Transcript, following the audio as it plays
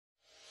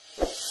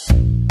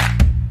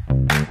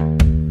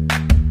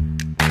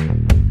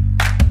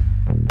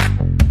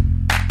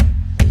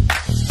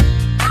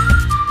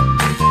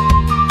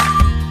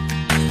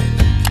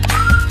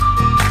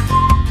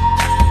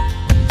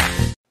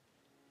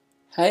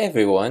Hi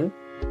everyone!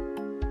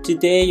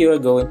 Today you are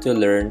going to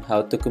learn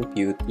how to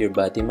compute your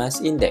body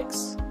mass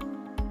index.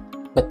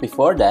 But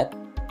before that,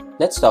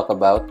 let's talk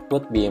about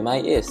what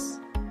BMI is,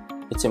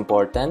 its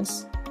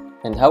importance,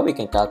 and how we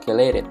can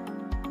calculate it.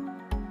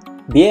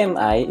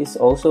 BMI is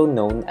also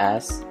known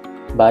as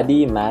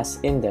Body Mass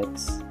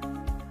Index.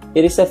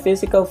 It is a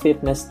physical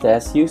fitness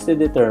test used to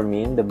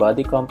determine the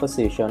body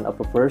composition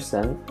of a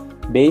person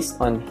based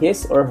on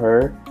his or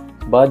her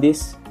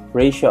body's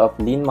ratio of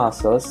lean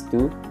muscles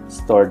to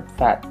stored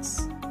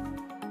fats.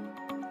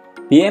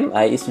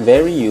 BMI is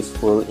very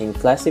useful in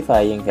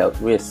classifying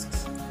health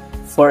risks.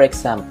 For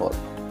example,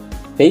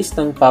 based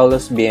on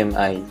Paulo's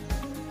BMI,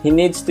 he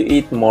needs to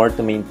eat more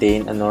to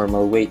maintain a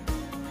normal weight.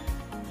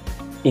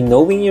 In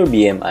knowing your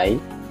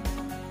BMI,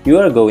 you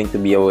are going to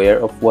be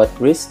aware of what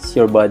risks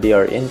your body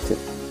are into.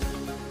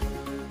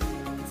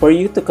 For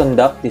you to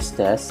conduct this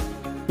test,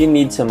 you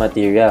need some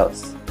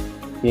materials.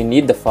 You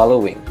need the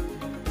following: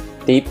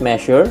 tape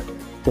measure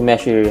to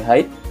measure your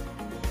height,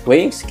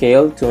 weighing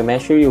scale to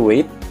measure your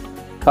weight,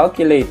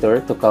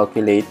 calculator to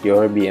calculate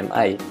your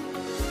BMI.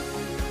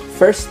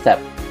 First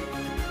step,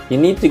 you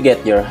need to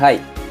get your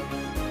height.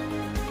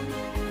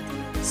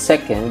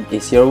 Second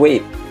is your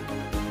weight.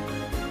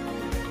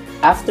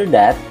 After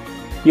that,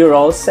 you're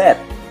all set.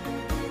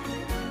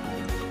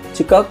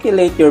 To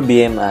calculate your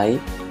BMI,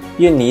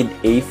 you need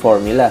a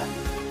formula.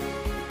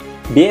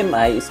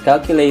 BMI is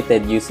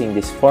calculated using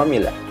this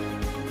formula.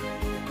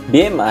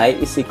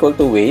 BMI is equal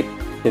to weight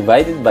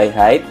divided by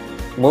height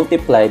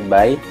multiplied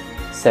by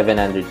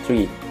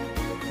 703.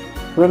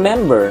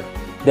 Remember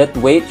that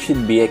weight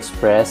should be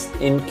expressed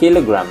in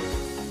kilograms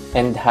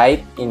and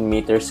height in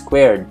meters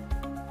squared.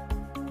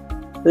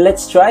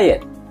 Let's try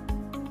it.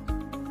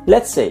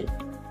 Let's say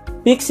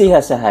Pixie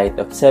has a height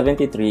of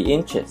 73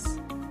 inches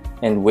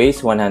and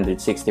weighs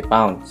 160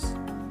 pounds.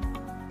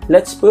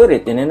 Let's put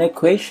it in an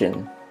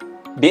equation.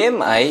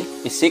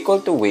 BMI is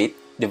equal to weight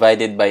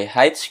divided by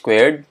height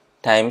squared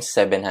times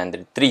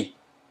 703.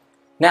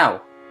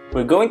 Now,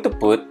 we're going to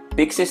put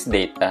Pixie's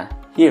data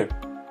here.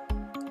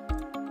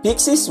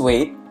 Pixie's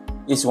weight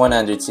is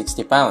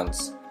 160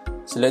 pounds,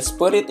 so let's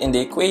put it in the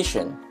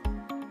equation.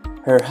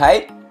 Her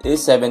height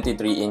is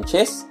 73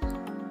 inches,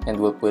 and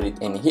we'll put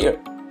it in here.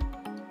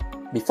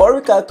 Before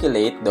we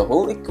calculate the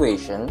whole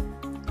equation,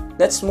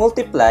 let's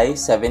multiply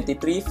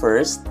 73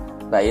 first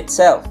by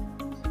itself,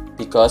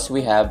 because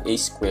we have a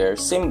square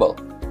symbol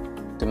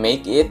to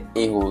make it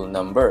a whole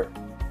number.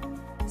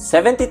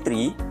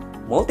 73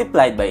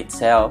 multiplied by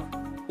itself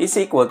is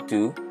equal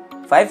to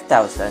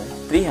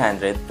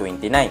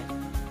 5,329.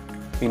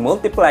 We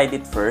multiplied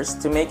it first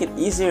to make it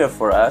easier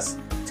for us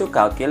to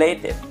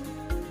calculate it.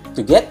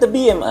 To get the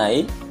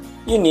BMI,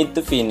 you need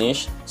to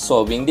finish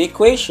solving the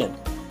equation.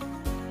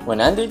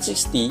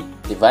 160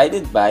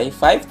 divided by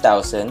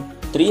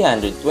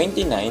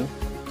 5,329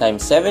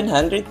 times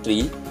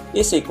 703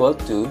 is equal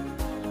to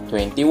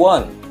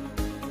 21.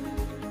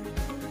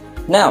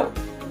 Now,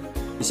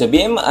 is a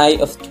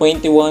BMI of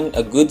 21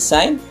 a good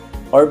sign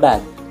or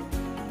bad?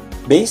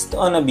 Based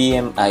on a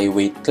BMI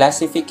weight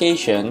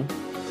classification,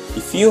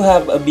 if you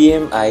have a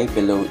BMI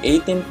below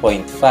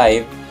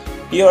 18.5,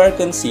 you are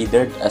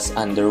considered as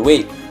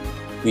underweight,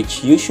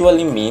 which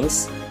usually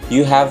means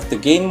you have to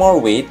gain more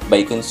weight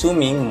by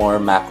consuming more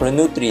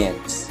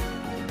macronutrients.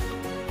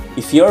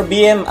 If your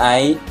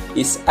BMI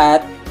is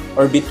at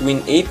or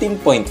between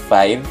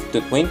 18.5 to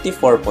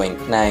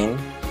 24.9,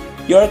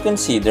 you are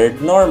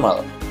considered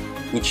normal,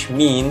 which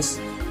means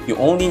you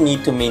only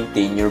need to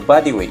maintain your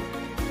body weight.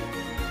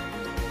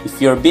 If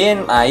your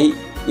BMI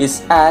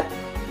is at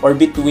or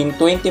between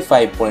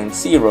 25.0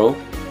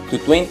 to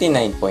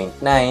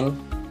 29.9,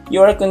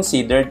 you are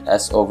considered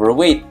as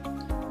overweight,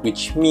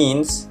 which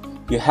means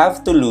you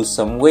have to lose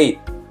some weight.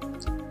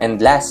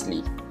 And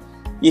lastly,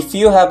 if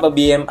you have a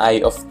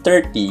BMI of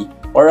 30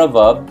 or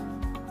above,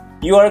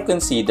 you are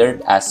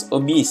considered as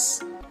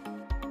obese.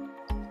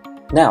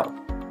 Now,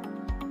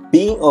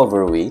 being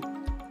overweight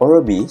or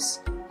obese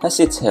has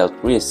its health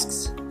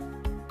risks.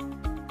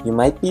 You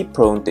might be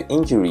prone to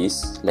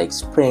injuries like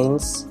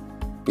sprains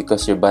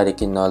because your body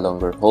can no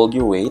longer hold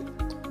your weight,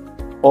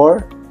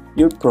 or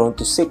you're prone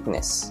to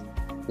sickness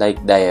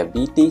like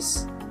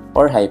diabetes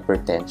or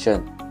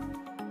hypertension.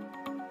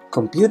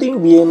 Computing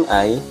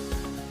BMI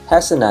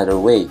has another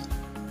way,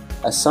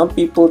 as some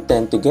people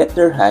tend to get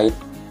their height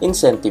in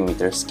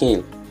centimeter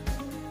scale.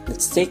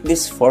 Let's take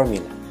this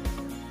formula.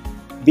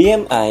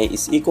 BMI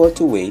is equal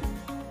to weight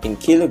in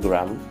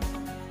kilogram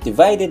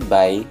divided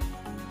by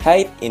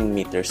height in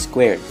meters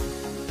squared.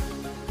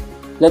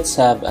 Let's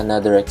have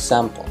another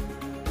example.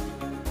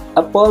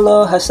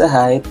 Apollo has a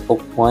height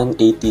of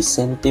 180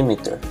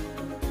 centimeter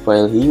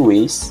while he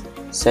weighs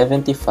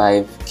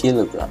 75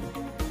 kilogram.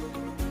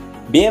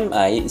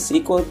 BMI is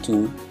equal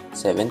to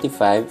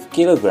 75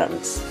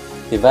 kilograms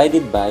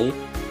divided by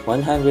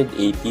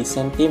 180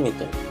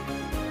 centimeter.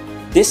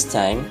 This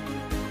time,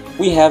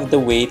 we have the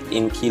weight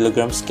in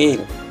kilogram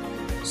scale,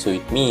 so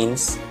it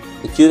means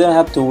that you don't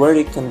have to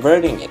worry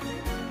converting it.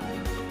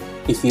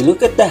 If you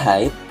look at the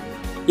height,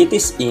 it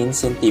is in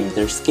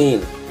centimeter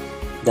scale.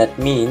 That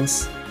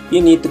means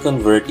you need to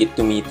convert it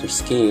to meter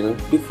scale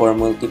before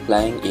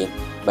multiplying it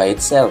by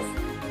itself.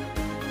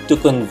 To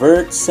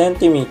convert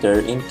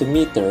centimeter into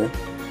meter,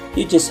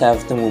 you just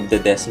have to move the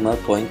decimal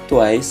point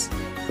twice,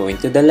 going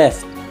to the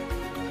left.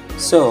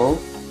 So,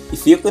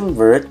 if you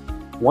convert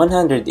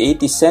 180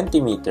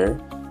 centimeter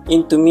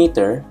into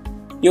meter,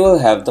 you will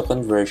have the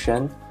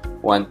conversion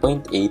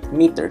 1.8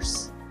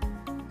 meters.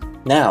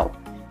 Now,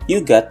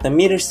 you got the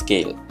meter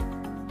scale.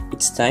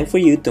 It's time for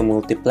you to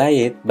multiply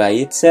it by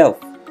itself.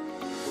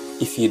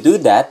 If you do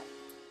that,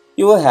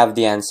 you will have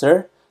the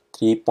answer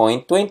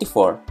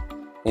 3.24,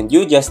 and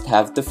you just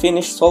have to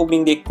finish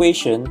solving the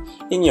equation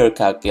in your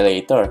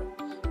calculator,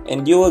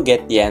 and you will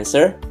get the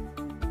answer.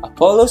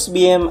 Apollo's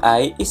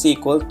BMI is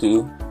equal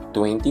to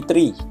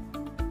 23.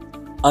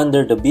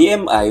 Under the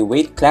BMI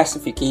weight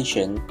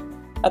classification,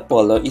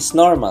 Apollo is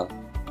normal.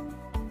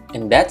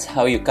 And that's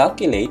how you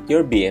calculate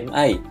your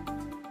BMI.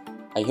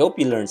 I hope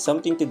you learned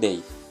something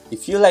today.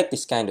 If you like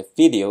this kind of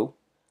video,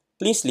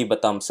 please leave a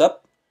thumbs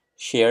up,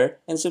 share,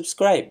 and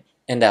subscribe.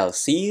 And I'll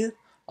see you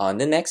on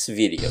the next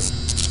video.